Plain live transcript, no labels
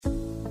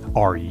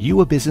Are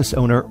you a business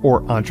owner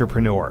or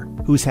entrepreneur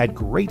who's had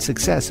great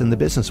success in the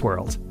business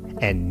world,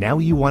 and now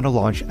you want to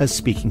launch a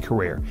speaking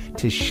career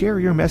to share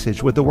your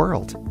message with the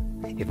world?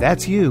 If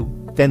that's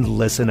you, then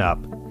listen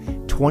up.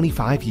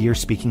 25-year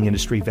speaking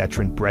industry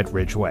veteran Brett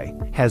Ridgway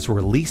has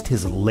released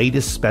his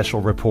latest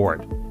special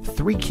report,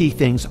 3 key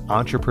things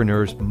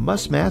entrepreneurs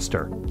must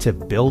master to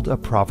build a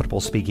profitable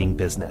speaking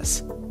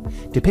business.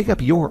 To pick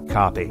up your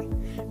copy,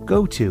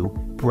 go to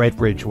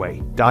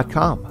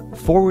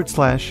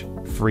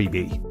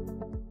brettridgway.com/freebie.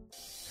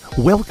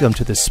 Welcome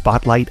to the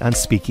Spotlight on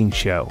Speaking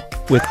show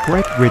with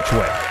Brett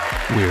Ridgway,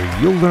 where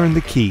you'll learn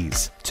the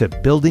keys to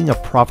building a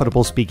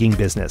profitable speaking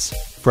business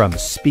from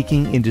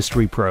speaking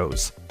industry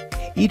pros.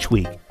 Each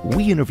week,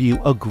 we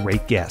interview a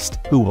great guest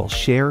who will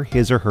share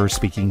his or her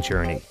speaking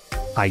journey,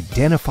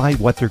 identify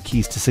what their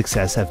keys to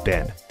success have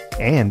been,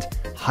 and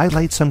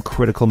highlight some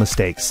critical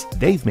mistakes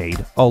they've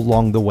made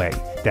along the way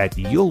that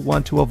you'll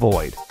want to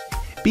avoid.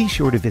 Be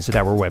sure to visit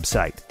our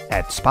website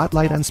at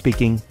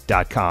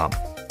spotlightonspeaking.com.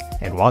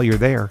 And while you're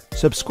there,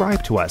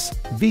 subscribe to us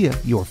via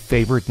your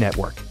favorite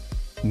network.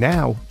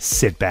 Now,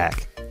 sit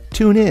back,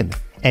 tune in,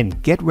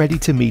 and get ready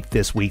to meet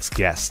this week's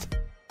guest.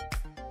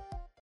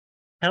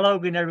 Hello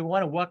again,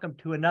 everyone, and welcome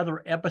to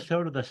another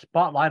episode of the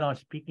Spotlight on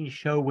Speaking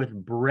show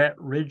with Brett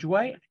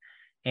Ridgway.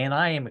 And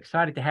I am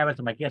excited to have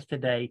as my guest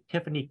today,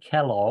 Tiffanie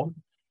Kellog.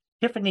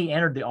 Tiffanie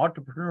entered the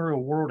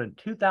entrepreneurial world in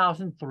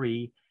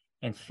 2003,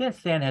 and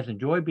since then has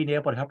enjoyed being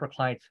able to help her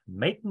clients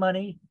make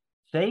money,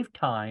 save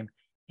time,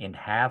 and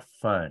have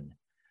fun.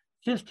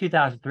 Since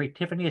 2003,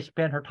 Tiffanie has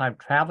spent her time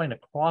traveling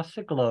across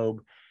the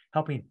globe,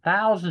 helping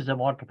thousands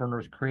of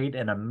entrepreneurs create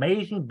an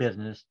amazing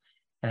business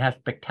and have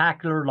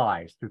spectacular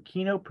lives through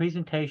keynote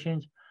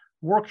presentations,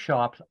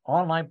 workshops,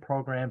 online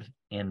programs,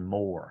 and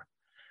more.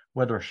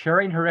 Whether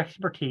sharing her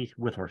expertise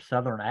with her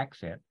Southern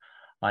accent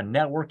on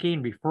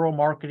networking, referral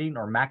marketing,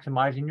 or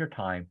maximizing your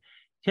time,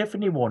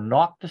 Tiffanie will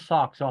knock the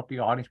socks off the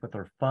audience with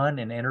her fun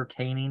and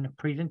entertaining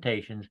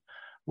presentations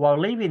while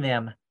leaving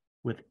them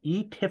with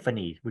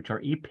epiphanies, which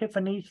are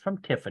epiphanies from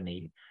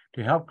Tiffanie,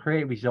 to help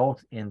create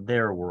results in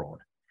their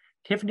world.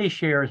 Tiffanie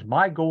shares,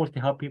 my goal is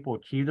to help people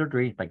achieve their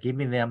dreams by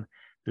giving them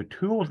the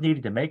tools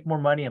needed to make more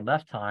money in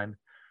less time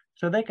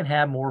so they can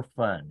have more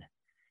fun.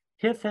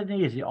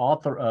 Tiffanie is the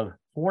author of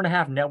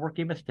 4.5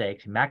 Networking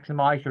Mistakes,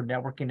 Maximize Your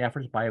Networking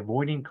Efforts by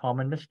Avoiding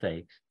Common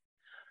Mistakes,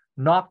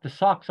 Knock the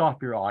Socks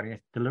Off Your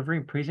Audience,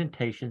 Delivering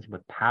Presentations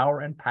with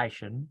Power and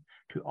Passion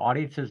to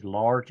Audiences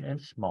Large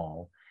and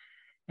Small,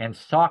 and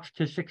Socks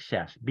to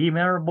Success, Be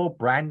Memorable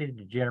Branding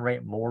to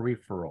Generate More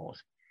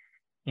Referrals.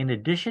 In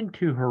addition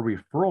to her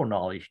referral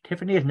knowledge,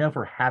 Tiffanie is known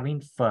for having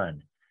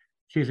fun.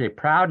 She is a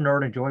proud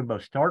nerd enjoying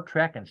both Star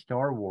Trek and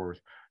Star Wars,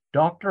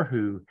 Doctor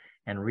Who,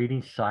 and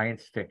reading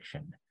science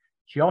fiction.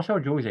 She also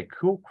enjoys a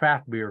cool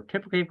craft beer,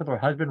 typically with her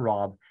husband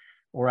Rob,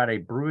 or at a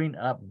brewing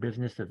up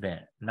business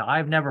event. Now,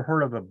 I've never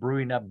heard of a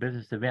brewing up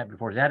business event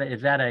before.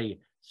 Is that a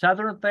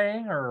Southern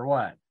thing or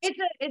what?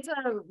 It's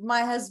a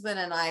my husband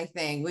and I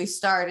thing. We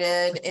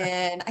started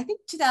in, I think,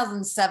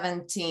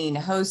 2017,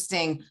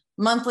 hosting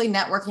monthly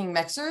networking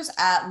mixers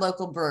at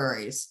local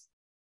breweries.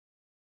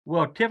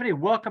 Well, Tiffanie,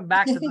 welcome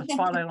back to the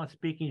Spotlight on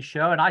Speaking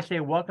show. And I say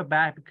welcome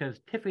back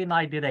because Tiffanie and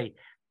I did a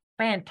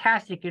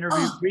fantastic interview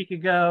a week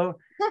ago.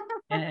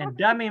 And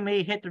dummy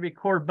me hit the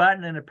record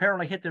button and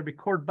apparently hit the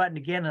record button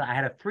again. And I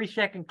had a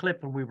 3-second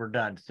clip and we were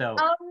done. So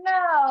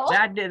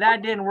that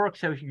didn't work.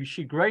 So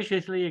she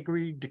graciously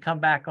agreed to come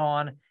back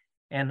on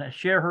and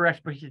share her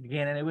expertise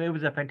again. And it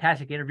was a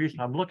fantastic interview.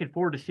 So I'm looking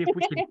forward to see if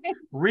we can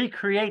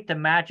recreate the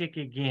magic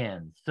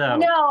again. So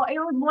no,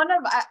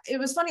 it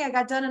was funny. I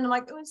got done and I'm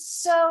like, it was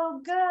so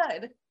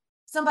good.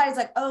 Somebody's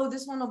like, oh,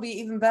 this one will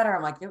be even better.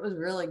 I'm like, it was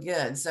really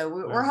good. So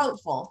we're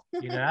hopeful.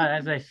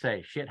 As I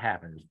say, shit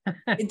happens.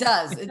 It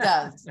does.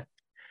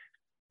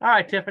 All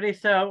right, Tiffanie.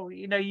 So,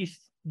 you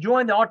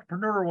joined the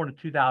entrepreneur world in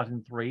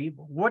 2003.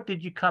 What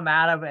did you come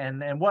out of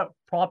and what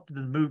prompted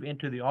the move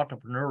into the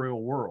entrepreneurial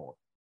world?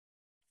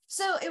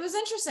 So it was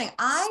interesting.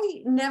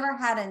 I never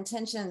had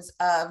intentions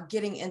of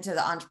getting into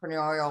the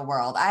entrepreneurial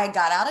world. I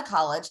got out of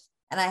college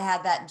and I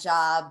had that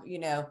job,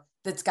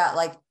 that's got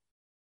like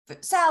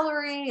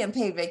salary and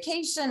paid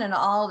vacation and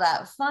all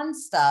that fun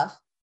stuff.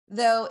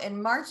 Though in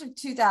March of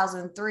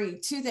 2003,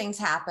 2 things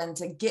happened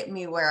to get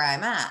me where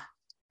I'm at.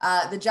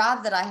 The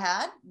job that I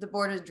had, the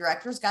board of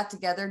directors got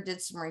together,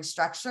 did some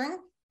restructuring,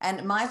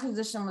 and my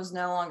position was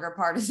no longer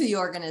part of the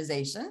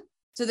organization.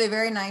 So they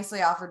very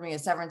nicely offered me a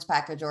severance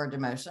package or a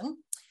demotion.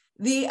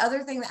 The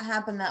other thing that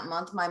happened that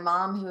month, my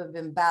mom, who had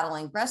been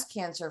battling breast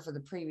cancer for the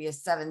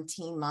previous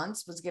 17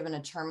 months, was given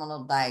a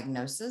terminal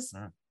diagnosis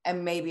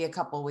and maybe a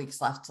couple of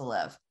weeks left to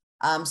live.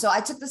 So I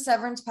took the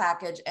severance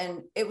package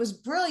and it was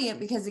brilliant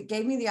because it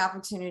gave me the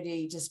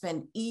opportunity to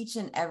spend each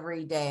and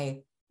every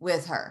day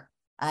with her.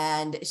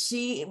 And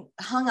she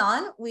hung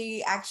on.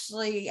 We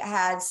actually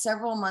had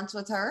several months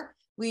with her.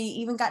 We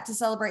even got to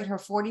celebrate her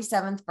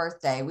 47th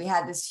birthday. We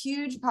had this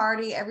huge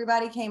party.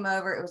 Everybody came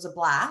over. It was a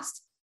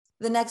blast.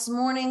 The next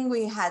morning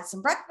we had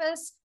some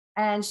breakfast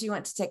and she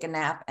went to take a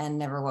nap and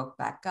never woke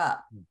back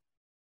up.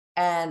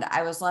 And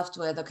I was left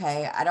with,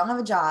 okay, I don't have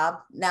a job.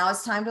 Now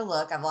it's time to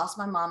look. I've lost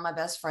my mom, my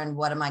best friend.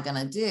 What am I going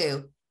to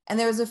do? And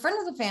there was a friend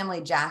of the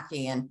family,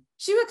 Jackie, and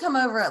she would come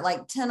over at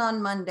like 10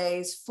 on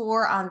Mondays,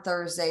 4 on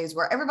Thursdays,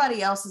 where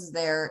everybody else is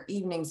there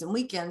evenings and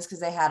weekends because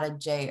they had a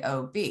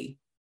job.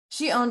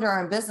 She owned her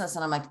own business.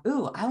 And I'm like,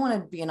 ooh, I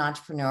want to be an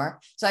entrepreneur.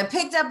 So I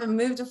picked up and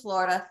moved to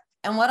Florida.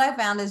 And what I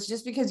found is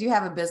just because you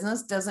have a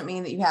business doesn't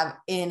mean that you have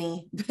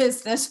any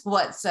business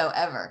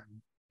whatsoever.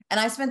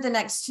 And I spent the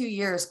next 2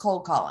 years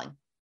cold calling.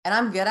 And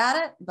I'm good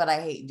at it, but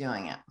I hate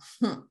doing it.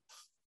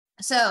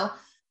 So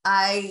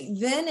I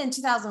then in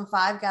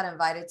 2005 got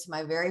invited to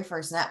my very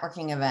first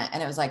networking event.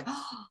 And it was like,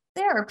 oh,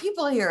 there are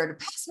people here to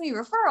pass me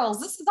referrals.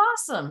 This is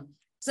awesome.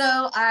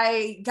 So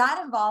I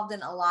got involved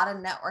in a lot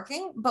of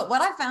networking. But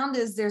what I found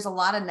is there's a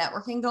lot of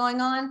networking going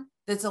on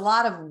that's a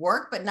lot of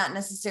work, but not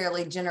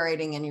necessarily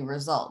generating any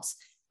results.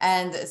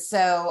 And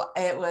so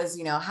it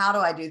was, how do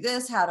I do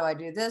this? How do I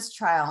do this?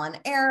 Trial and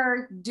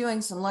error,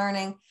 doing some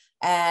learning.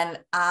 And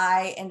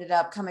I ended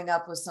up coming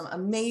up with some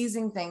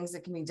amazing things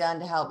that can be done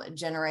to help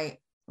generate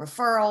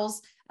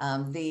referrals.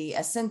 The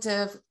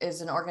Incentive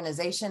is an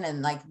organization,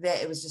 and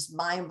it was just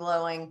mind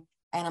blowing.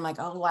 And I'm like,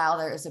 oh, wow,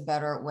 there is a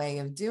better way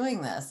of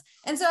doing this.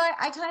 And so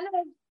I kind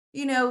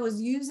of,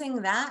 was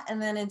using that. And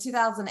then in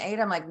 2008,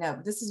 I'm like, no,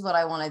 this is what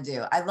I want to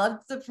do. I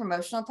loved the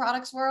promotional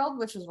products world,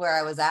 which was where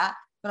I was at.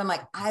 But I'm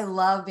like, I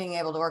love being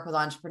able to work with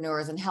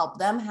entrepreneurs and help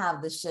them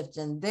have the shift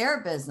in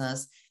their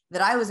business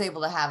that I was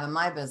able to have in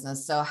my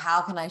business. So how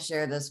can I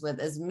share this with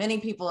as many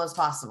people as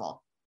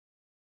possible?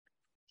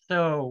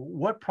 So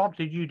what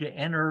prompted you to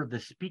enter the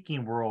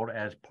speaking world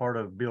as part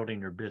of building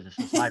your business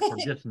aside from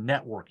just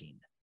networking?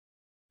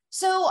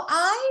 So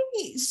I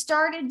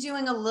started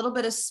doing a little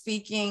bit of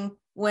speaking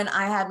when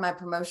I had my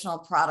promotional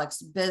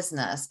products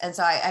business. And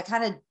so I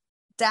kind of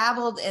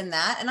dabbled in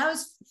that. And I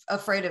was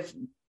afraid of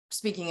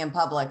speaking in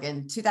public.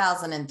 In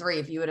 2003,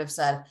 if you would have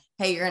said,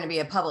 hey, you're going to be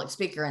a public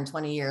speaker in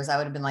 20 years, I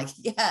would have been like,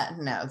 yeah,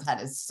 no,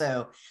 that is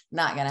so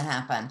not going to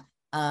happen.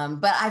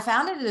 But I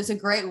found it as a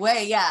great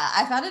way. Yeah,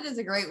 I found it as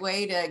a great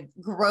way to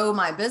grow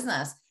my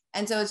business.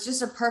 And so it's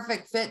just a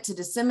perfect fit to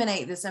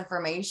disseminate this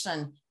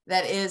information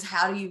that is,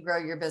 how do you grow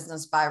your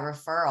business by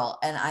referral?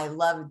 And I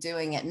love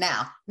doing it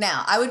now.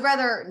 Now, I would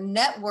rather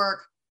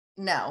network,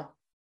 no,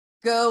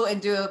 go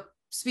and do a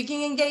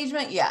speaking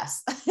engagement.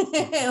 Yes.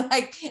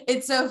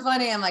 It's so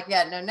funny. I'm like,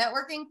 yeah, no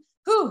networking.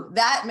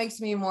 That makes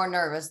me more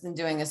nervous than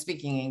doing a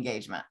speaking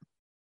engagement.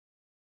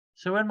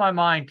 So in my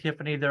mind,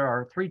 Tiffanie, there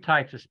are 3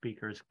 types of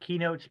speakers: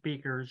 keynote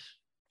speakers,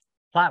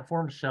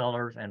 platform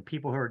sellers, and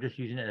people who are just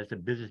using it as a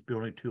business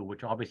building tool,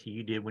 which obviously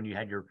you did when you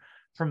had your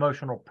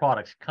promotional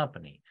products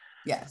company.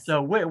 Yes.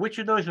 So which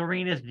of those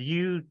arenas do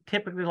you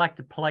typically like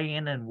to play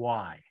in, and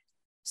why?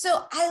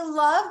 So I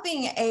love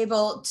being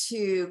able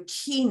to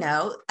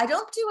keynote. I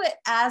don't do it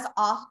as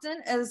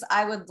often as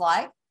I would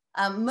like.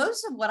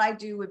 Most of what I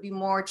do would be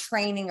more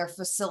training or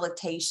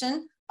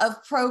facilitation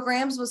of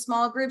programs with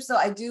small groups. So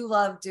I do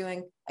love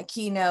doing a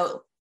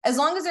keynote, as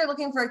long as they're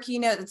looking for a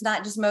keynote that's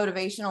not just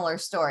motivational or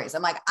stories.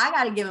 I'm like, I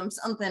got to give them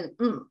something.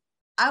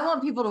 I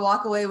want people to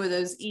walk away with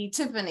those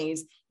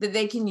Tiffanies that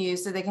they can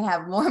use so they can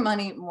have more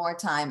money, more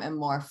time, and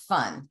more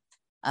fun.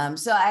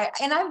 So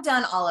I've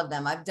done all of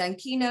them. I've done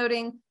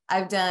keynoting.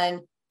 I've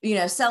done,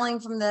 selling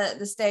from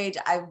the stage.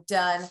 I've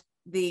done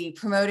the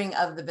promoting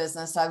of the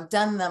business. So I've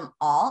done them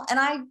all, and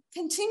I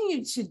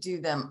continue to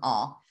do them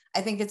all.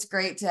 I think it's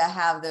great to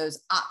have those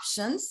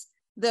options,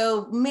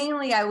 though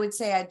mainly I would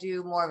say I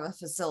do more of a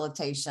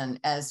facilitation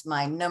as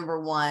my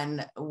number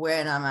one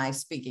when am I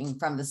speaking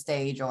from the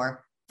stage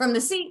or from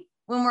the seat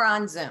when we're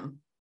on Zoom.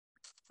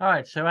 All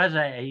right. So as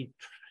a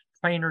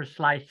trainer /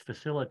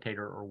 facilitator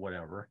or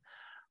whatever,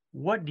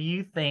 what do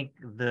you think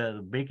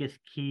the biggest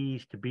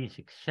keys to being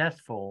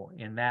successful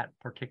in that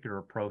particular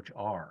approach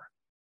are?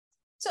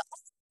 So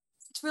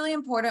it's really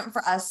important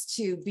for us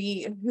to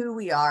be who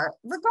we are,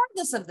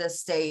 regardless of the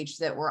stage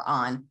that we're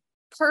on.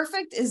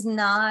 Perfect is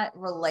not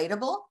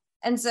relatable.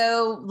 And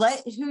so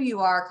let who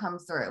you are come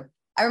through.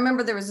 I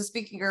remember there was a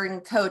speaking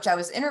coach I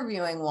was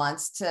interviewing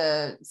once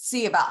to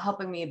see about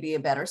helping me be a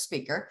better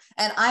speaker.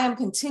 And I am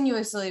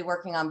continuously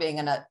working on being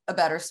a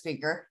better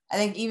speaker. I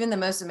think even the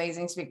most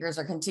amazing speakers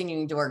are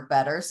continuing to work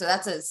better. So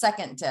that's a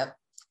second tip.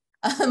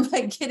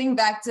 But getting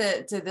back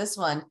to this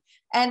one.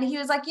 And he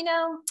was like,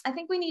 I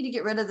think we need to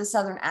get rid of the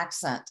Southern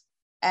accent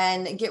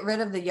and get rid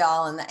of the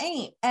y'all and the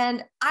ain't.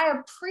 And I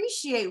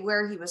appreciate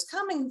where he was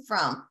coming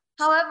from.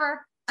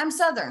 However, I'm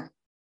Southern.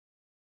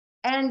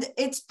 And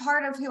it's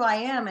part of who I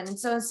am. And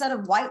so instead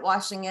of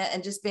whitewashing it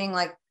and just being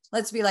like,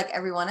 let's be like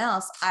everyone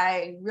else,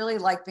 I really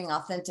like being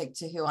authentic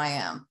to who I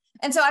am.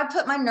 And so I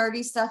put my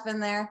nerdy stuff in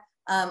there.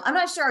 I'm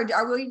not sure,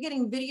 are we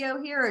getting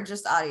video here or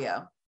just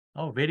audio?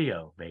 Oh,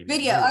 video, baby.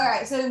 Video. All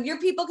right. So your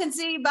people can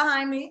see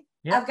behind me.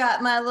 Yep. I've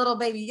got my little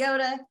baby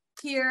Yoda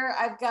here.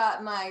 I've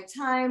got my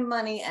time,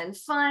 money, and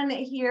fun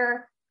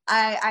here.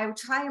 I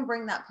try and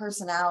bring that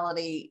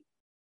personality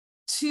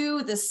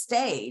to the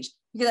stage,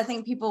 because I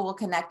think people will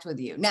connect with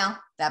you. Now,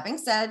 that being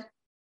said,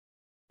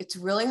 it's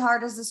really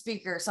hard as a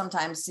speaker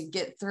sometimes to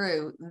get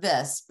through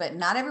this, but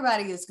not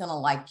everybody is going to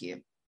like you.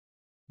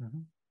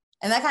 Mm-hmm.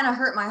 And that kind of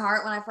hurt my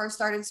heart when I first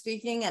started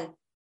speaking. And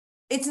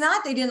it's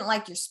not they didn't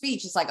like your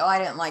speech. It's like, oh, I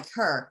didn't like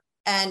her.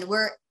 And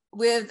we're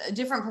with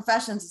different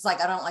professions. It's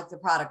like, I don't like the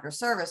product or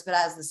service, but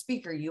as the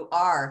speaker, you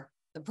are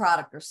the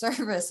product or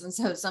service. And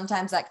so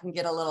sometimes that can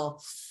get a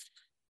little,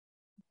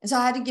 and so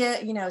I had to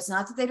get, it's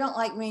not that they don't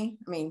like me.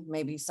 I mean,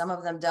 maybe some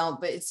of them don't,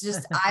 but it's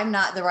just, I'm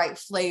not the right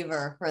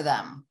flavor for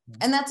them.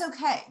 And that's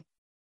okay.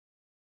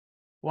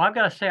 Well, I've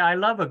got to say, I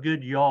love a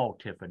good y'all,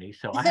 Tiffanie.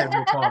 So I have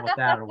no problem with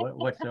that or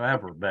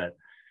whatsoever. But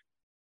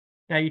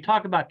now you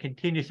talk about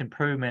continuous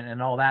improvement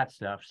and all that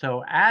stuff.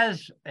 So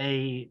as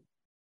a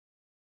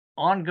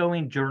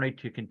ongoing journey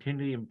to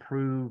continually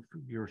improve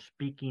your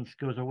speaking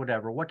skills or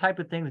whatever, what type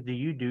of things do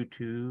you do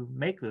to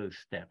make those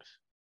steps?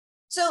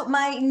 So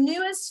my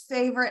newest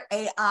favorite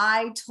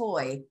AI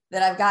toy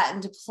that I've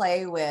gotten to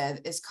play with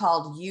is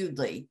called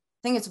Yoodli.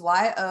 I think it's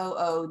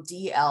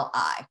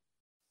Yoodli.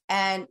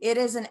 And it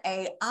is an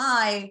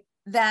AI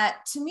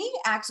that to me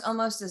acts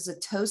almost as a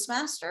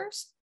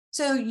Toastmasters.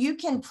 So you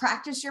can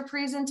practice your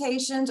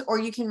presentations or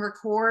you can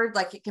record,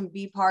 like it can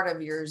be part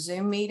of your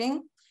Zoom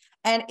meeting.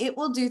 And it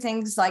will do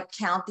things like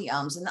count the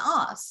ums and the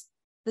ahs,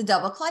 the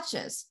double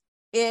clutches.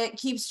 It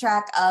keeps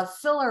track of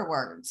filler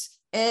words.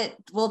 It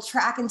will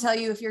track and tell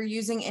you if you're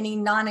using any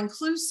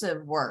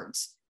non-inclusive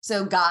words.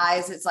 So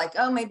guys, it's like,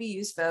 oh, maybe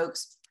use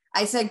folks.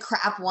 I said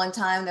crap one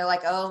time. They're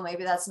like, oh,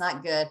 maybe that's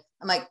not good.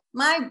 I'm like,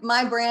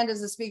 my brand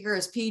as a speaker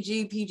is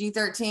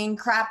PG-13.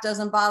 Crap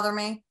doesn't bother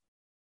me.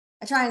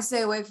 I try and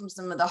stay away from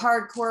some of the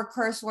hardcore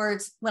curse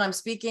words when I'm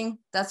speaking.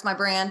 That's my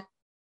brand.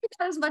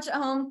 Not as much at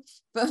home,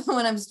 but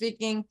when I'm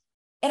speaking.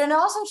 And it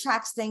also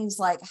tracks things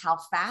like how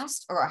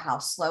fast or how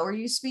slow are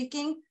you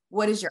speaking?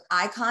 What is your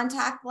eye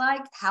contact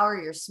like? How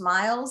are your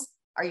smiles?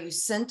 Are you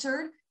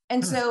centered?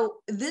 And so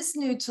this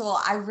new tool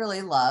I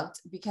really loved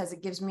because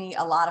it gives me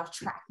a lot of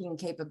tracking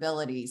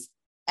capabilities.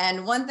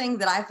 And one thing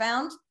that I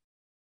found,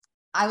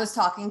 I was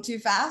talking too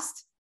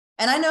fast.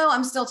 And I know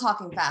I'm still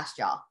talking fast,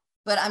 y'all,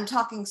 but I'm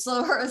talking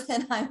slower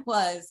than I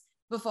was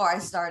before I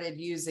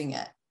started using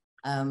it.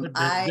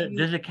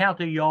 Does it count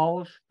the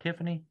y'alls,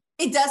 Tiffanie?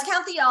 It does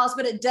count the y'alls,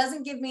 but it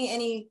doesn't give me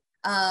any,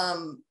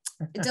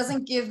 it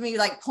doesn't give me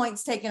like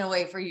points taken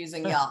away for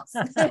using y'alls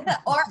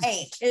or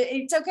ain't.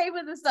 It's okay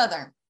with the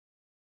Southern.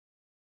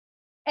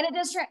 And it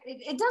does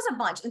a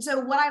bunch. And so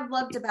what I've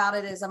loved about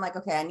it is I'm like,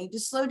 okay, I need to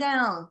slow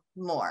down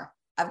more.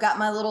 I've got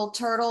my little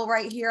turtle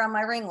right here on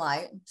my ring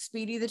light,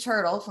 Speedy the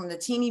turtle from the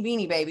Teeny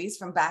Beanie Babies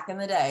from back in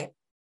the day.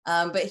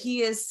 But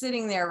he is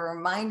sitting there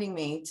reminding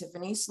me,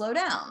 Tiffanie, slow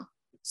down.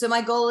 So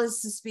my goal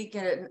is to speak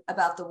at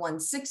about the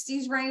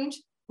 160s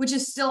range, which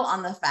is still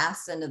on the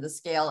fast end of the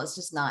scale. It's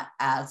just not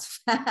as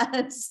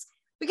fast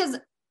because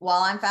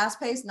while I'm fast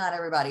paced, not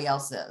everybody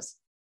else is.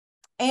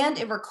 And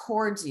it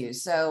records you.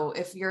 So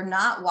if you're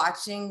not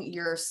watching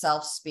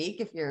yourself speak,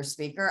 if you're a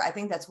speaker, I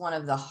think that's one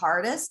of the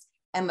hardest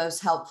and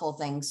most helpful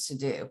things to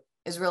do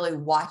is really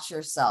watch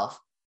yourself.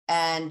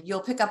 And you'll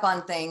pick up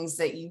on things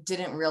that you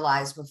didn't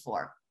realize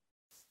before.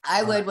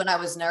 I would, when I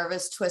was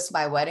nervous, twist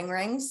my wedding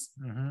rings.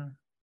 Mm-hmm.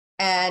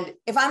 And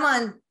if I'm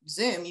on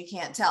Zoom, you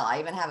can't tell. I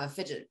even have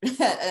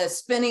a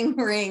spinning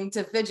ring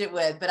to fidget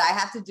with, but I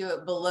have to do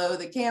it below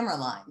the camera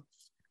line.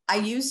 I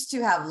used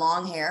to have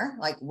long hair,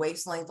 like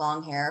waist length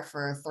long hair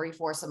for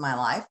 3/4 of my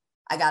life.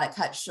 I got it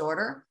cut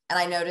shorter. And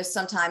I noticed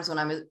sometimes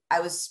when I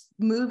was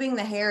moving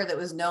the hair that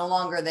was no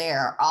longer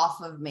there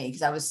off of me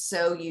because I was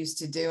so used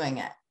to doing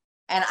it.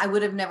 And I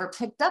would have never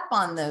picked up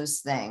on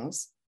those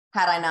things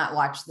had I not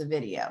watched the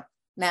video.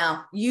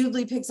 Now,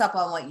 Yoodli picks up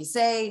on what you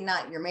say,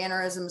 not your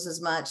mannerisms as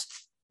much,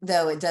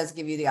 though it does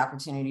give you the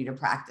opportunity to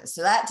practice.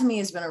 So that to me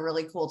has been a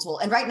really cool tool.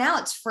 And right now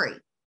it's free.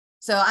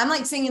 So I'm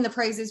like singing the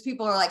praises.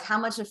 People are like, how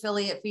much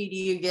affiliate fee do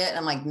you get? And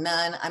I'm like,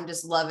 none. I'm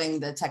just loving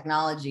the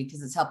technology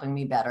because it's helping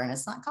me better and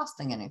it's not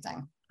costing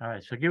anything. All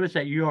right. So give us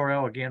that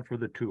URL again for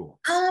the tool.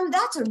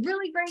 That's a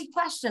really great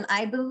question.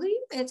 I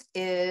believe it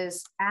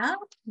is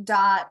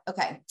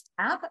app.yoodli,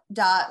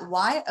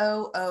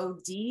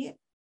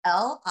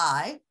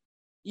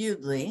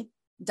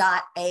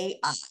 Yoodli.ai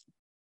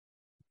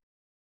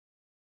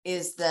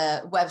is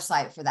the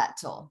website for that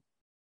tool.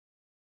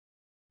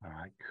 All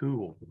right,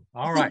 cool.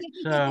 All right.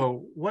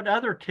 So what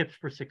other tips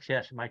for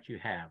success might you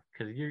have?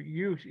 Because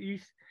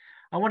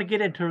I want to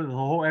get into the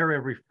whole area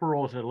of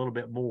referrals a little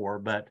bit more,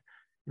 but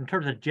in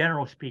terms of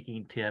general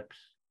speaking tips,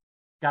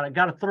 got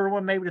a third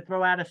one maybe to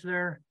throw at us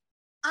there?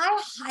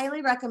 I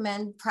highly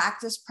recommend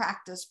practice.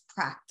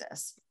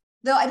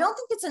 Though I don't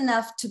think it's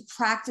enough to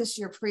practice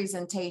your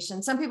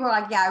presentation. Some people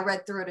are like, yeah, I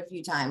read through it a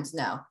few times.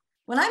 No,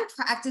 when I'm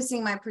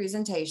practicing my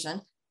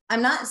presentation,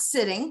 I'm not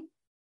sitting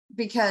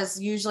because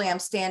usually I'm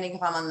standing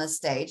if I'm on the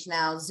stage.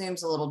 Now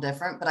Zoom's a little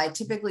different, but I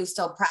typically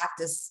still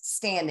practice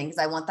standing because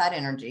I want that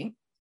energy.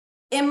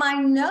 In my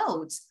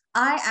notes,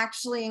 I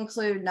actually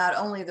include not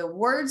only the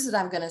words that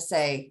I'm going to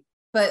say,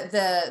 but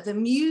the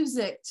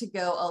music to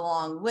go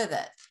along with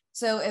it.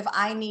 So if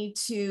I need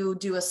to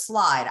do a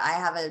slide, I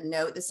have a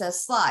note that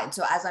says slide.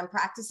 So as I'm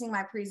practicing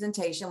my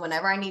presentation,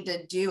 whenever I need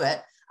to do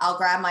it, I'll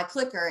grab my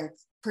clicker and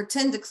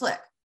pretend to click.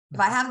 If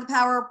I have the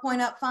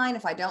PowerPoint up, fine.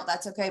 If I don't,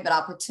 that's okay, but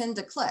I'll pretend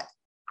to click.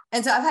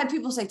 And so I've had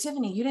people say,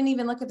 Tiffanie, you didn't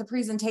even look at the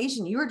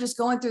presentation. You were just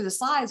going through the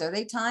slides. Are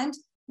they timed?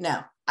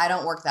 No, I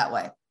don't work that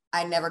way.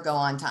 I never go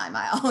on time.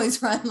 I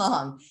always run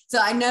long. So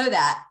I know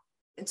that.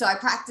 And so I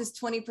practice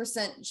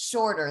 20%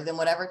 shorter than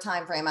whatever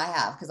time frame I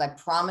have, because I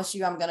promise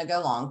you I'm going to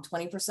go long.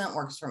 20%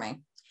 works for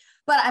me.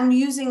 But I'm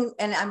using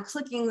and I'm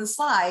clicking the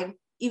slide,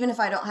 even if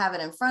I don't have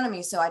it in front of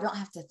me, so I don't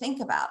have to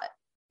think about it.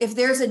 If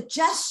there's a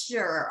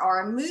gesture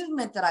or a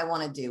movement that I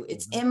want to do,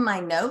 it's in my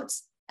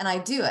notes and I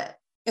do it.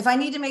 If I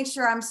need to make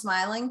sure I'm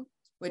smiling,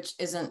 which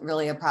isn't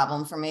really a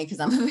problem for me because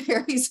I'm a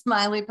very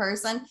smiley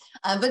person,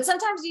 but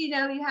sometimes, you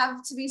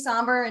have to be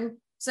somber. And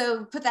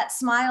so put that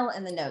smile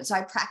in the note. So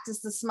I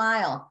practice the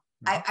smile.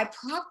 I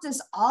practice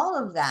all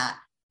of that.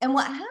 And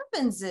what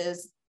happens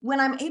is when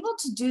I'm able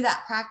to do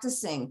that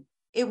practicing,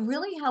 it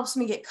really helps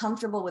me get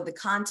comfortable with the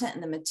content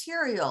and the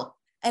material.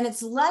 And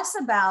it's less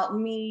about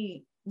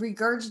me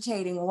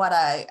regurgitating what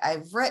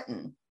I've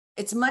written.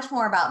 It's much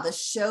more about the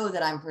show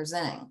that I'm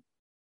presenting.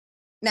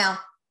 Now,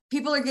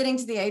 people are getting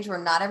to the age where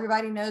not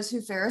everybody knows who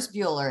Ferris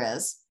Bueller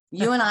is.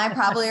 You and I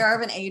probably are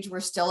of an age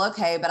we're still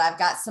okay, but I've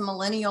got some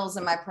millennials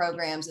in my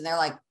programs and they're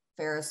like,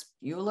 Ferris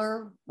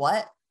Bueller,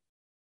 what?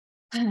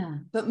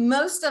 But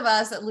most of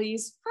us, at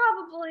least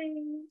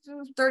probably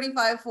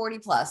 35, 40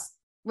 plus,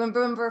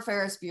 remember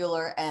Ferris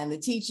Bueller and the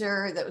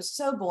teacher that was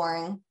so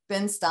boring,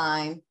 Ben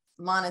Stein,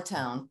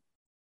 monotone.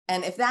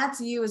 And if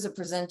that's you as a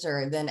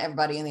presenter, then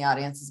everybody in the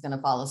audience is going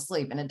to fall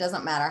asleep. And it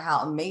doesn't matter how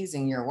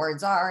amazing your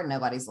words are,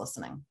 nobody's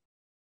listening.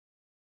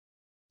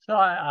 So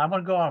I'm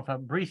going to go off a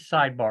brief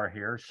sidebar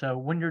here. So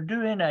when you're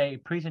doing a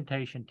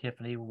presentation,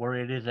 Tiffanie, where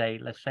it is a,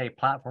 let's say,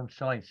 platform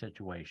selling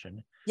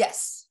situation.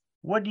 Yes.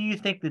 What do you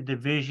think the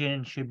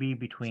division should be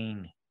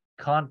between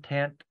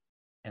content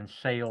and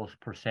sales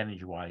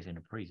percentage-wise in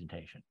a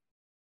presentation?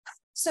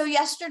 So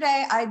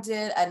yesterday I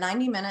did a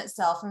 90-minute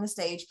sell from the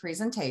stage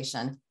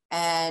presentation,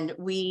 and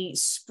we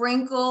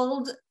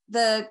sprinkled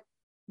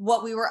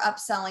what we were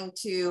upselling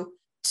to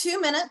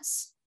 2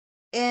 minutes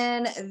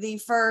in the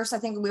first. I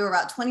think we were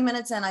about 20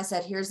 minutes in. I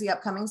said, here's the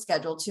upcoming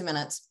schedule, 2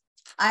 minutes.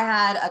 I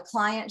had a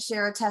client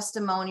share a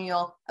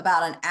testimonial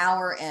about an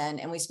hour in,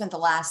 and we spent the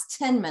last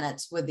 10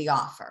 minutes with the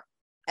offer.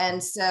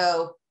 And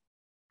so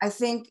I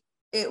think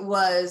it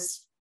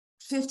was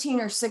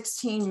 15 or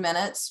 16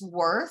 minutes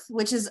worth,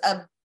 which is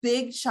a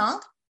big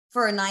chunk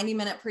for a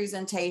 90-minute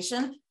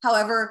presentation.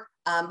 However,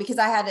 because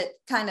I had it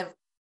kind of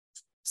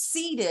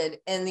seated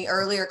in the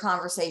earlier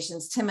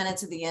conversations, 10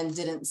 minutes at the end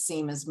didn't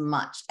seem as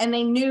much. And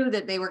they knew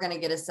that they were going to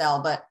get a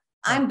sell, but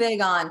I'm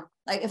big on,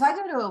 like, if I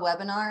go to a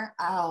webinar,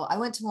 I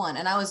went to one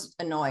and I was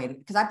annoyed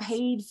because I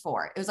paid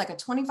for it. It was like a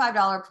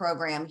 $25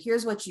 program.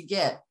 Here's what you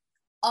get.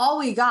 All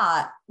we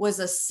got was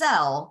a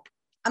sell.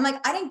 I'm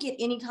like, I didn't get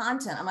any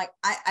content. I'm like,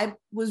 I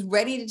was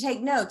ready to take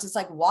notes. It's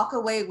like, walk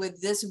away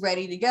with this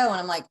ready to go.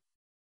 And I'm like,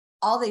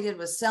 all they did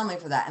was sell me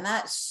for that. And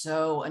that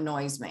so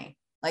annoys me.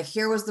 Like,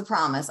 here was the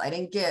promise. I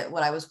didn't get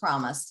what I was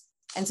promised.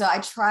 And so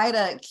I try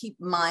to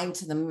keep mine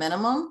to the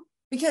minimum,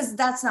 because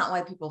that's not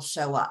why people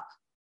show up.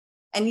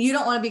 And you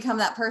don't want to become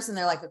that person.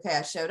 They're like, okay,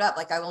 I showed up.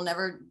 Like, I will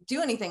never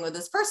do anything with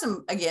this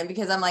person again,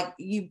 because I'm like,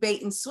 you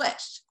bait and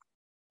switched.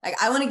 Like,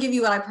 I want to give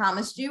you what I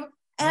promised you.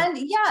 And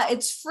yeah,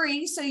 it's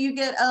free. So you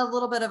get a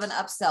little bit of an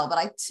upsell, but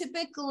I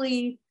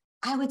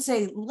would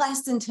say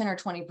less than 10 or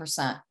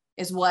 20%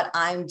 is what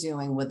I'm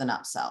doing with an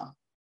upsell.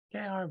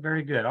 Okay, all right,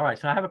 very good. All right,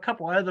 so I have a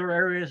couple other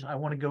areas I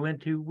want to go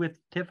into with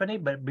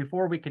Tiffanie, but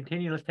before we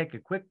continue, let's take a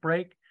quick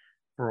break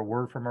for a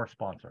word from our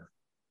sponsor.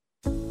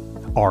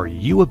 Are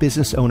you a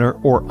business owner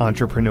or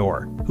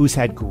entrepreneur who's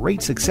had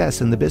great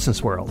success in the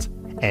business world,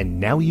 and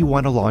now you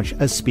want to launch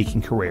a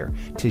speaking career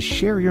to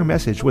share your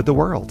message with the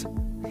world?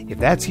 If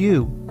that's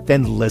you,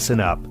 then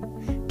listen up.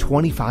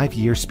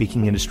 25-year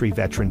speaking industry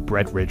veteran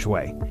Brett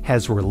Ridgway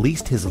has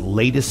released his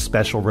latest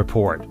special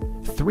report,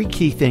 3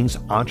 key things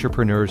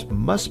entrepreneurs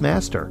must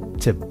master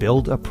to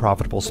build a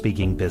profitable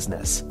speaking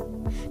business.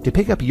 To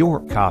pick up your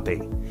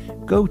copy,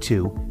 go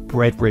to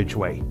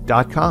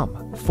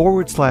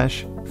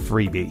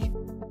brettridgway.com/freebie.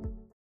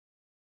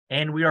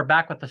 And we are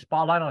back with the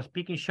Spotlight on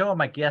Speaking show. And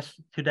my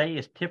guest today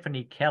is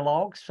Tiffanie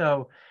Kellog.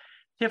 So,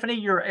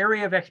 Tiffanie, your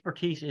area of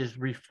expertise is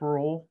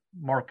referral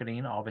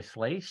marketing,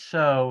 obviously.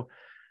 So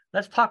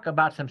let's talk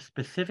about some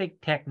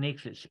specific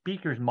techniques that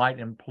speakers might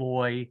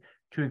employ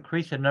to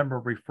increase the number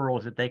of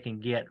referrals that they can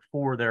get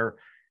for their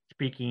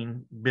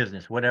speaking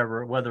business,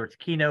 whether it's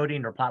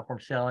keynoting or platform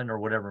selling or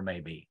whatever it may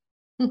be.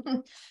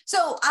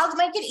 So I'll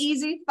make it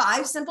easy.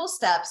 5 simple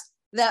steps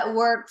that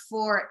work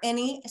for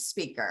any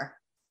speaker.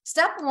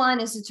 Step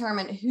 1 is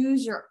determine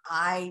who's your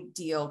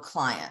ideal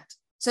client.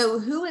 So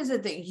who is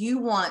it that you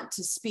want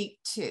to speak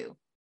to?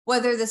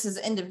 Whether this is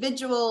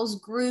individuals,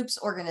 groups,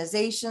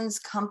 organizations,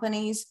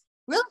 companies,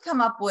 really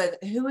come up with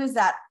who is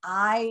that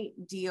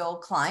ideal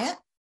client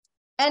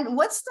and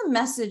what's the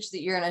message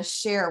that you're going to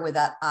share with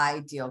that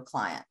ideal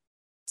client.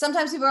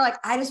 Sometimes people are like,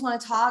 I just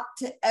want to talk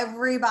to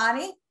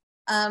everybody.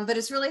 But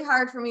it's really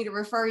hard for me to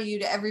refer you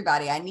to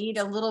everybody. I need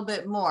a little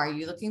bit more. Are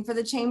you looking for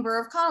the Chamber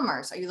of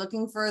Commerce? Are you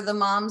looking for the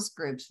moms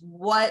groups?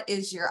 What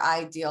is your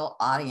ideal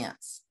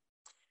audience?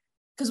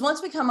 Because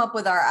once we come up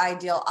with our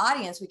ideal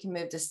audience, we can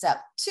move to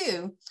step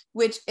 2,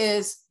 which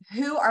is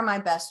who are my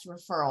best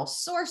referral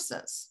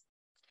sources?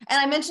 And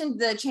I mentioned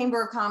the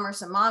Chamber of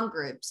Commerce and mom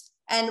groups.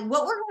 And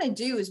what we're going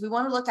to do is we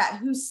want to look at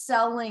who's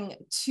selling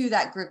to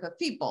that group of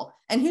people.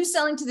 And who's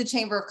selling to the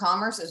Chamber of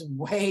Commerce is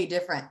way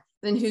different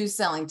than who's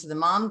selling to the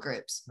mom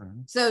groups.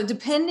 Mm-hmm. So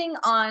depending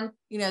on,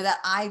 that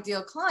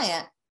ideal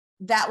client,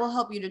 that will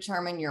help you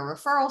determine your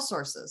referral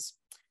sources.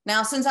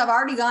 Now, since I've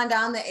already gone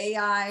down the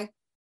AI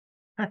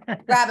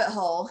rabbit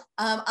hole,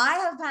 I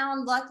have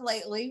found luck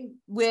lately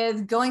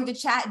with going to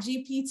Chat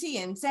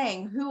GPT and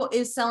saying who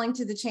is selling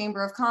to the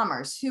Chamber of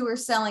Commerce, who are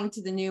selling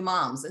to the new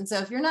moms. And so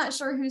if you're not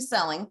sure who's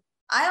selling,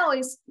 I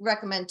always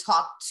recommend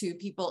talk to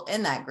people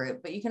in that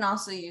group, but you can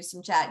also use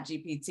some Chat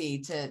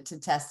GPT to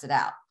test it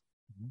out.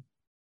 Mm-hmm.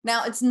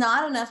 Now, it's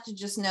not enough to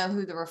just know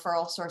who the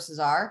referral sources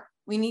are.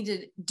 We need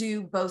to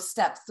do both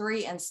step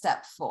 3 and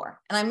step 4.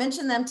 And I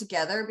mention them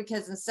together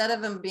because instead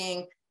of them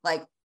being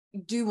like,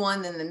 do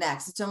one, then the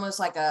next, it's almost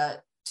like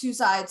two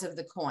sides of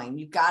the coin.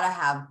 You've got to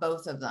have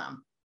both of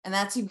them. And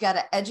that's, you've got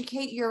to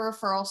educate your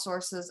referral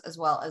sources as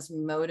well as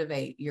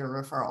motivate your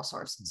referral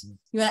sources. Mm-hmm.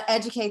 You want to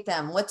educate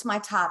them. What's my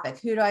topic?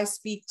 Who do I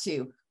speak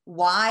to?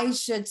 Why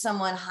should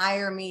someone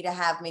hire me to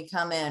have me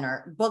come in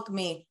or book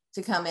me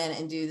to come in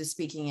and do the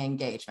speaking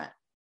engagement?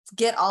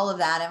 Get all of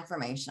that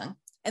information.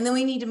 And then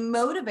we need to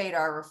motivate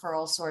our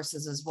referral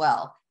sources as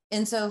well,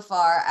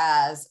 insofar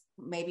as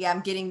maybe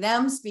I'm getting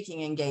them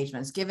speaking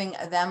engagements, giving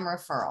them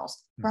referrals.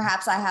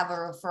 Perhaps I have a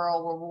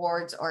referral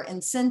rewards or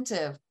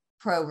incentive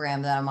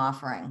program that I'm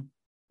offering.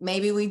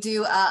 Maybe we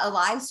do a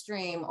live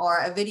stream or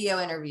a video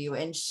interview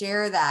and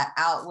share that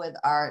out with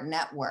our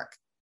network.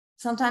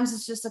 Sometimes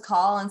it's just a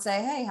call and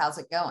say, hey, how's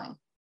it going?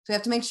 So we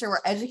have to make sure we're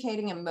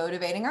educating and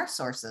motivating our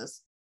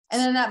sources.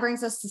 And then that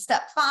brings us to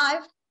step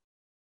 5.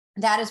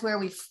 That is where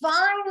we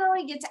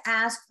finally get to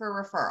ask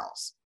for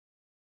referrals.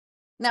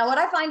 Now, what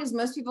I find is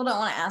most people don't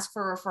want to ask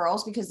for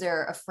referrals because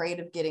they're afraid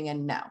of getting a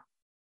no.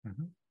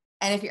 Mm-hmm.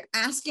 And if you're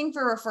asking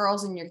for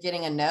referrals and you're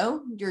getting a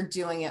no, you're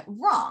doing it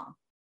wrong.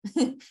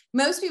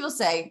 Most people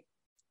say,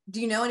 do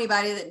you know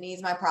anybody that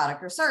needs my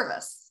product or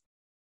service?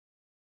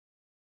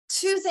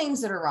 2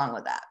 things that are wrong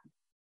with that.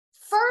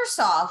 First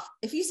off,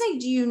 if you say,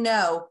 do you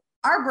know,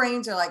 our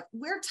brains are like,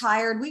 we're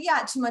tired. We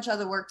got too much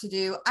other work to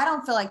do. I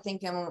don't feel like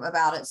thinking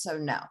about it. So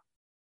no.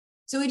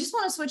 So we just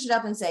want to switch it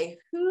up and say,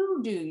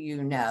 who do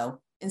you know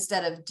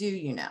instead of do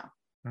you know?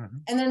 Mm-hmm.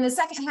 And then the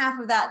second half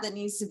of that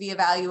needs to be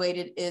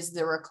evaluated is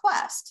the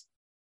request.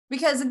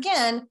 Because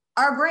again,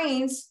 our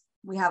brains,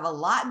 we have a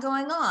lot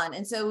going on.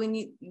 And so when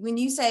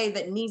you say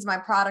that needs my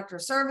product or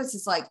service,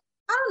 it's like,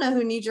 I don't know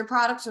who needs your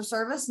product or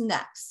service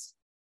next.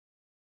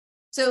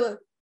 So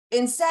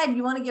instead,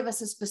 you want to give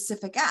us a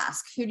specific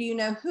ask. Who do you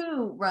know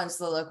who runs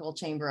the local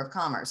Chamber of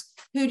Commerce?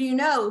 Who do you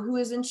know who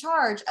is in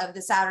charge of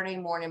the Saturday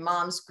morning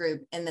moms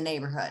group in the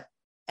neighborhood?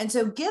 And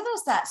so give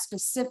us that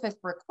specific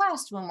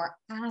request when we're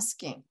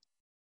asking.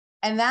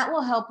 And that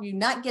will help you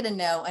not get a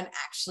no and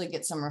actually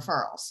get some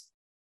referrals.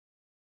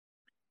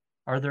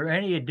 Are there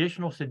any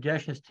additional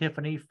suggestions,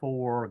 Tiffanie,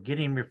 for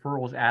getting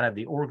referrals out of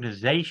the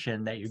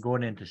organization that you're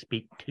going in to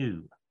speak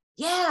to?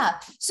 Yeah.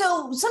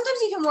 So sometimes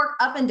you can work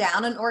up and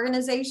down an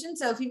organization.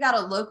 So if you've got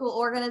a local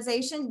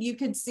organization, you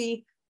could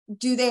see,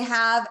 do they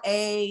have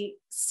a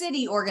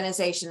city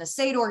organization, a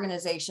state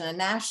organization, a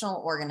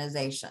national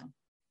organization?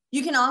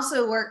 You can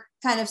also work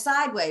kind of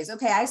sideways.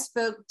 Okay, I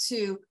spoke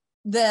to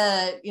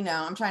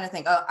I'm trying to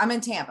think, I'm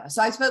in Tampa.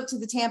 So I spoke to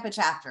the Tampa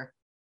chapter.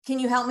 Can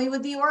you help me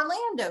with the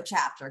Orlando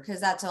chapter? Because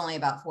that's only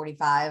about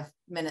 45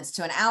 minutes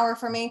to an hour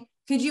for me.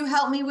 Could you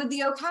help me with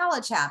the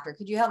Ocala chapter?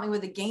 Could you help me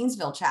with the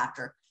Gainesville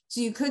chapter?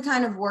 So you could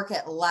kind of work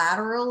it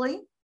laterally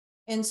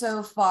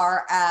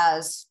insofar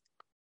as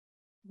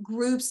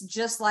groups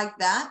just like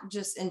that,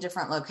 just in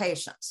different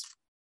locations.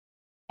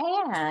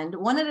 And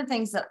one of the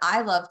things that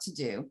I love to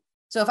do,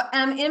 so if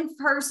I'm in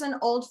person,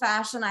 old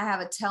fashioned, I have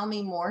a tell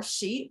me more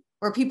sheet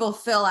where people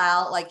fill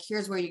out, like,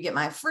 here's where you get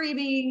my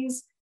freebies.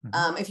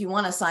 If you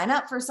want to sign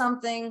up for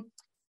something.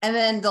 And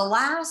then the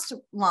last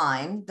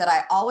line that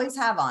I always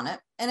have on it,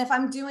 and if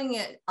I'm doing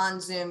it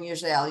on Zoom,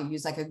 usually I'll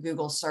use like a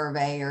Google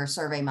survey or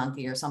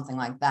SurveyMonkey or something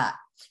like that.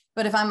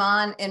 But if I'm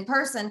on in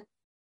person,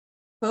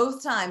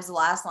 both times the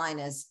last line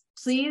is,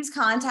 please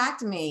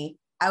contact me.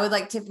 I would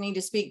like Tiffanie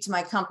to speak to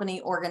my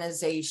company,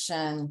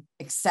 organization,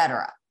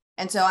 etc.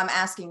 And so I'm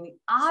asking the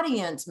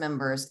audience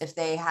members if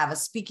they have a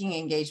speaking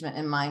engagement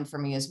in mind for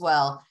me as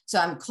well. So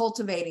I'm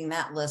cultivating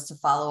that list to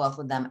follow up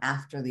with them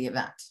after the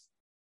event.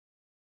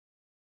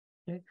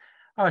 Okay.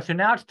 All right, so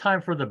now it's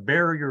time for the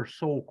bare your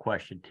soul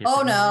question, Tiffanie.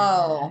 Oh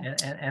no!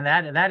 And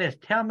that is,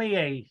 tell me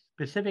a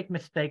specific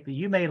mistake that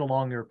you made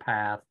along your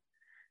path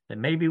that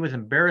maybe was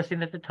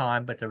embarrassing at the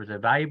time, but there was a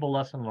valuable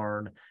lesson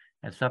learned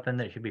and something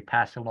that should be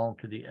passed along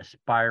to the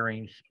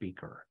aspiring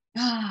speaker.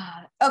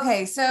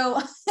 Okay,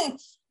 so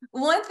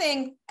one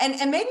thing,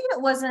 and maybe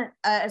it wasn't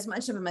as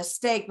much of a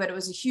mistake, but it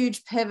was a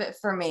huge pivot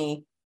for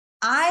me.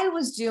 I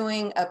was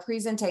doing a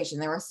presentation.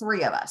 There were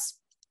 3 of us.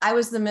 I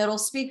was the middle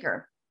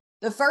speaker.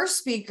 The first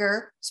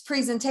speaker's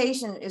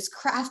presentation is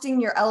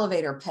crafting your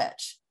elevator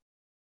pitch.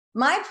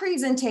 My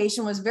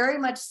presentation was very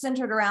much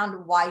centered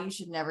around why you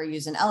should never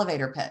use an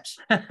elevator pitch.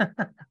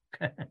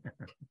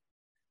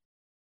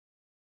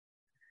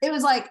 It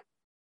was like,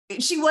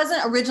 she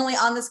wasn't originally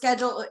on the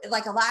schedule,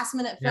 like a last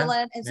minute fill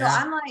in. And so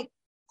I'm like,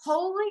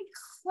 holy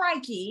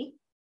crikey.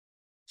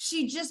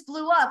 She just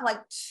blew up like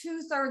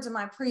 2/3 of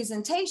my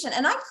presentation.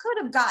 And I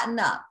could have gotten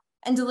up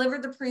and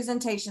delivered the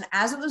presentation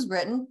as it was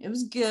written. It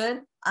was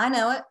good. I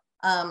know it.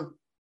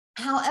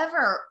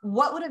 However,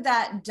 what would have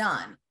that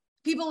done?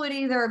 People would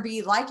either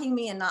be liking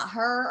me and not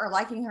her, or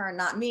liking her and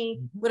not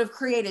me, would have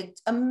created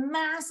a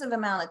massive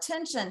amount of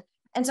tension.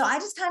 And so I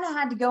just kind of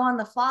had to go on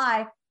the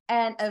fly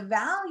and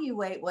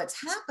evaluate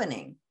what's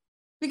happening.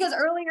 Because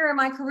earlier in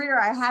my career,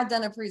 I had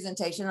done a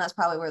presentation. That's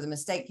probably where the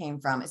mistake came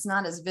from. It's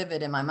not as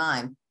vivid in my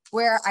mind,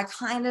 where I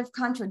kind of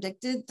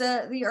contradicted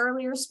the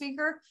earlier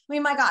speaker. I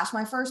mean, my gosh,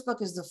 my first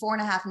book is The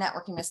 4.5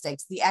 Networking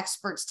Mistakes. The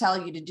experts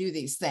tell you to do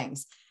these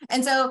things.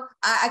 And so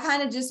I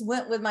kind of just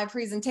went with my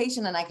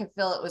presentation, and I could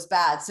feel it was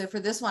bad. So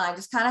for this one, I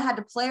just kind of had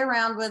to play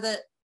around with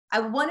it. I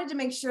wanted to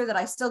make sure that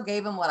I still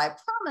gave them what I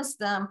promised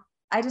them.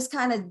 I just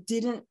kind of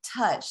didn't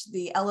touch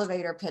the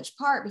elevator pitch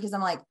part, because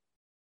I'm like,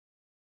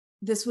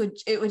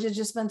 it would have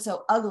just been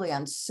so ugly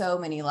on so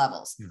many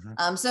levels.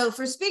 So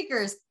for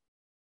speakers,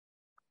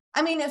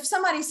 I mean, if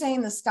somebody's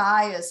saying the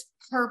sky is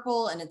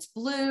purple and it's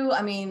blue,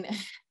 I mean,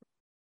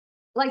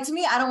 like, to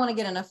me, I don't want to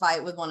get in a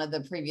fight with one of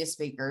the previous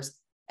speakers.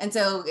 And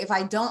so if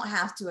I don't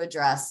have to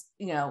address,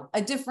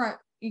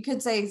 you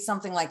could say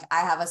something like,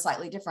 I have a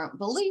slightly different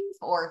belief,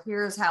 or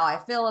here's how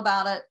I feel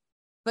about it,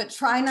 but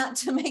try not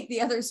to make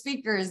the other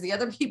speakers, the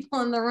other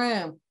people in the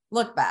room,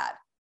 look bad.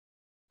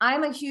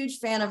 I'm a huge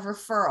fan of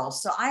referrals.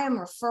 So I am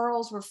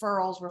referrals.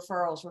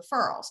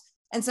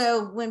 And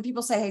so when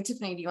people say, hey,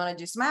 Tiffany, do you want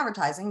to do some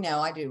advertising? No,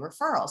 I do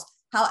referrals.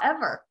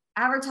 However,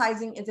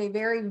 advertising is a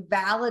very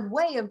valid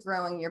way of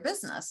growing your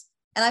business.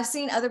 And I've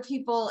seen other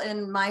people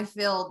in my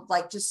field,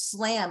 like, just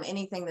slam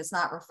anything that's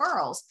not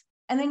referrals.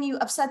 And then you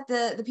upset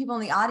the people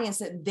in the audience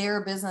that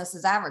their business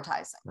is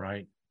advertising.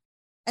 Right.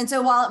 And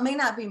so while it may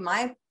not be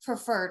my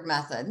preferred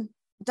method,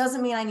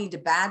 doesn't mean I need to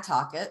bad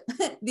talk it.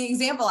 The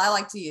example I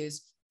like to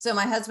use. So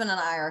my husband and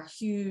I are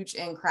huge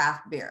in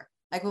craft beer.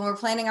 Like, when we're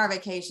planning our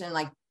vacation,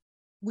 like,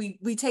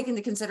 we take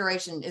into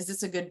consideration, is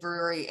this a good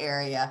brewery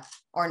area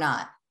or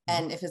not?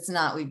 And if it's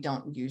not, we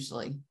don't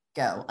usually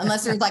go,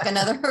 unless there's like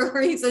another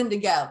reason to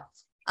go.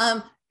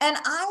 And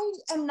I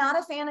am not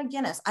a fan of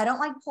Guinness. I don't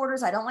like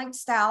porters. I don't like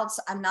stouts.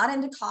 I'm not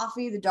into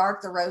coffee, the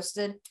dark, the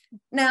roasted.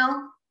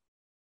 Now,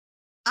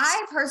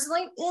 I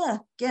personally,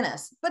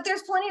 Guinness, but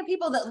there's plenty of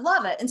people that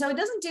love it. And so it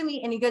doesn't do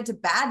me any good to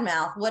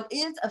badmouth what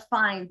is a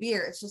fine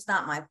beer. It's just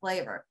not my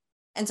flavor.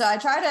 And so I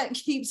try to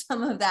keep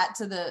some of that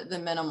to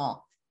the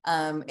minimal,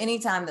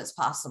 anytime that's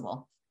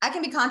possible. I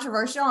can be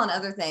controversial on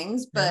other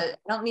things, but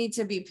I don't need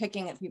to be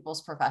picking at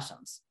people's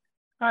professions.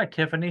 All right,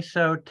 Tiffany.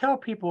 So tell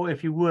people,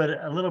 if you would,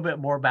 a little bit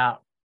more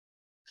about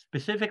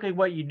specifically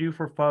what you do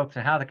for folks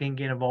and how they can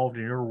get involved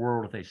in your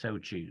world if they so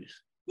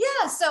choose.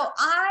 Yeah, so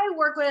I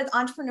work with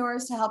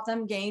entrepreneurs to help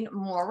them gain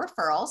more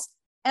referrals.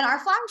 And our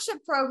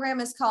flagship program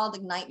is called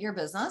Ignite Your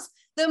Business.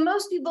 Though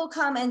most people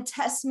come and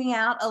test me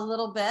out a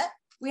little bit,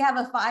 we have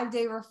a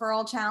 5-day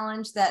referral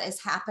challenge that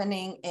is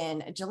happening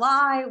in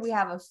July. We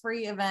have a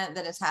free event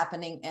that is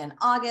happening in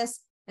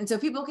August. And so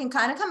people can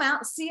kind of come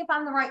out, see if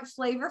I'm the right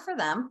flavor for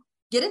them,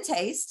 get a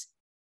taste.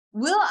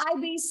 Will I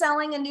be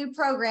selling a new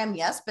program?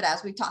 Yes, but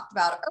as we talked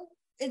about,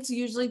 it's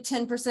usually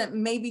 10%,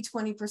 maybe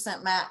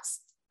 20%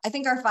 max. I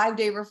think our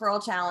 5-day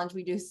referral challenge,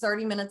 we do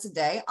 30 minutes a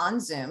day on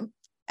Zoom.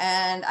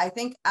 And I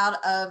think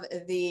out of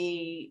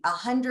the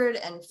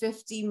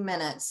 150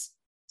 minutes,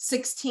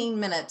 16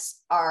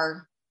 minutes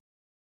are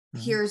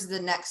here's the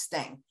next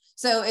thing.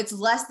 So it's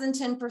less than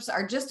 10%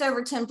 or just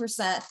over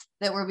 10%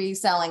 that we'll be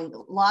selling,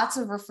 lots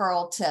of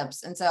referral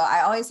tips. And so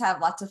I always have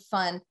lots of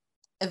fun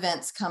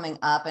events coming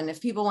up. And if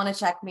people want to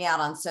check me out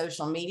on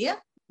social media,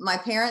 my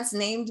parents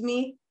named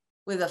me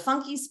with a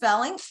funky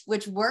spelling,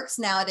 which works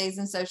nowadays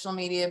in social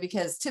media,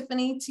 because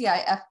Tiffanie,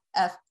 Tiffanie,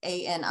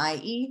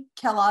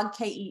 Kellog,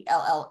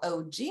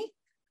 Kellog.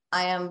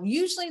 I am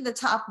usually the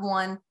top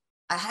one.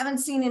 I haven't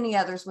seen any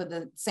others with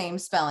the same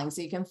spelling.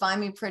 So you can find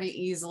me pretty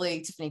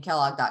easily,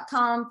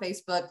 TiffanyKellog.com,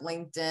 Facebook,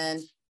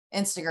 LinkedIn,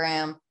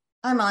 Instagram.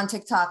 I'm on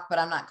TikTok, but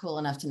I'm not cool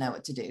enough to know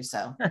what to do.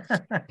 So.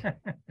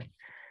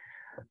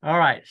 All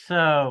right.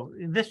 So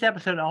this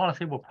episode,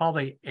 honestly, will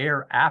probably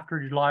air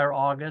after July or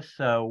August.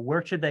 So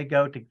where should they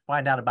go to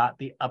find out about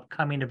the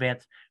upcoming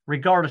events,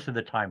 regardless of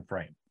the time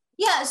frame?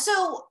 Yeah.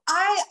 So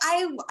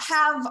I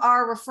have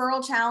our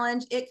referral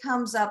challenge. It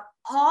comes up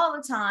all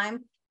the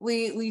time.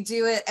 We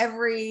do it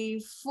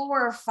every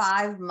 4 or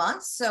 5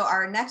 months. So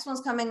our next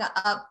one's coming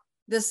up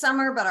this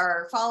summer, but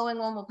our following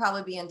one will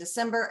probably be in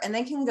December. And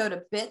they can go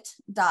to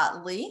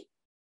bit.ly/TK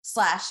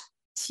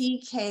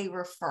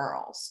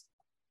referrals.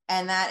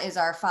 And that is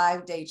our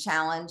 5-day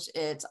challenge.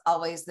 It's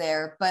always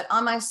there. But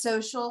on my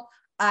social,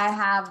 I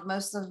have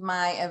most of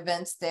my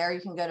events there.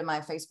 You can go to my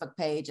Facebook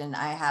page and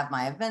I have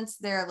my events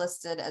there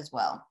listed as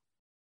well.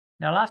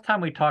 Now, last time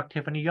we talked,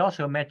 Tiffanie, you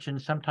also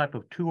mentioned some type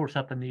of tool or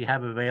something that you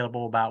have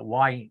available about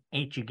why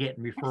ain't you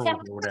getting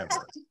referrals or whatever.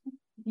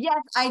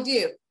 Yes, I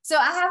do. So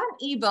I have an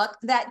ebook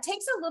that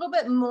takes a little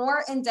bit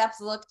more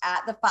in-depth look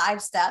at the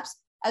 5 steps,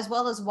 as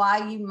well as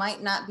why you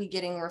might not be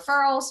getting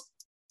referrals.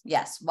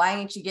 Yes, why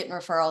ain't you getting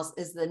referrals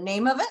is the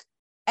name of it.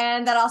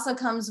 And that also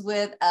comes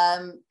with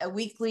a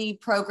weekly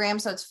program.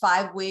 So it's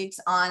 5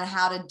 weeks on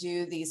how to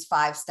do these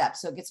 5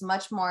 steps. So it gets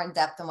much more in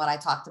depth than what I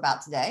talked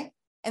about today.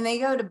 And they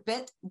go to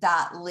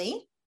bit.ly/why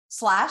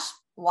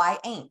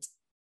ain't.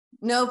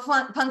 No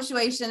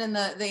punctuation in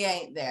the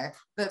ain't there,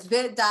 but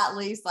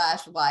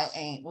bit.ly/why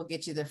ain't will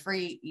get you the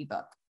free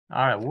ebook.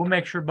 All right. We'll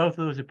make sure both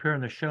of those appear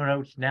in the show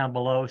notes down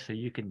below so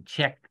you can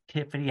check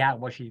Tiffanie out,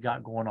 what she's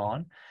got going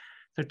on.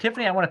 So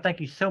Tiffanie, I want to thank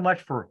you so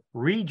much for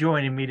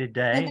rejoining me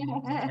today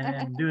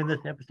and doing this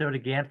episode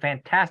again.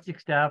 Fantastic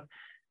stuff.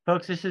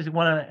 Folks, this is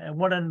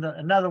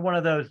another one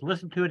of those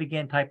listen to it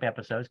again type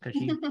episodes because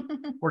she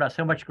poured out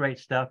so much great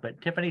stuff. But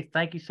Tiffanie,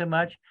 thank you so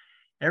much.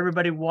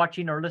 Everybody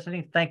watching or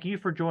listening, thank you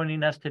for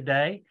joining us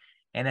today.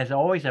 And as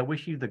always, I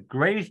wish you the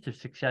greatest of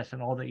success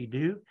in all that you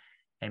do.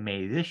 And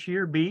may this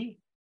year be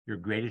your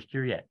greatest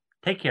year yet.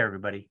 Take care,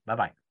 everybody.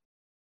 Bye-bye.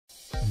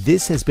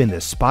 This has been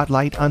the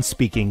Spotlight on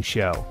Speaking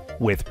show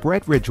with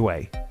Brett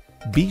Ridgway.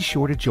 Be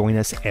sure to join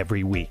us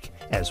every week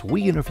as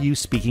we interview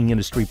speaking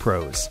industry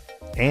pros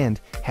and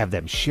have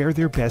them share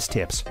their best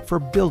tips for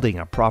building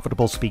a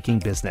profitable speaking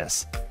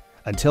business.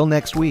 Until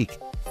next week,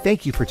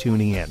 thank you for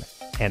tuning in.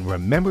 And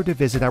remember to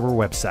visit our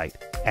website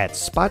at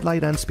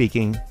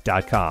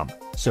spotlightonspeaking.com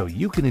so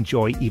you can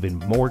enjoy even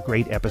more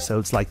great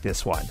episodes like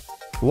this one.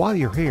 While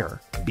you're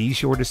here, be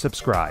sure to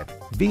subscribe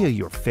via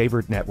your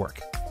favorite network.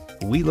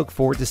 We look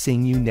forward to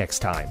seeing you next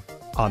time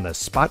on the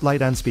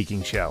Spotlight on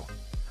Speaking show.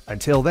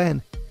 Until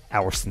then,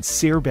 our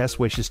sincere best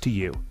wishes to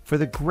you for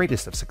the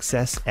greatest of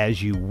success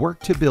as you work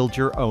to build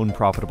your own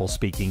profitable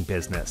speaking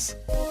business.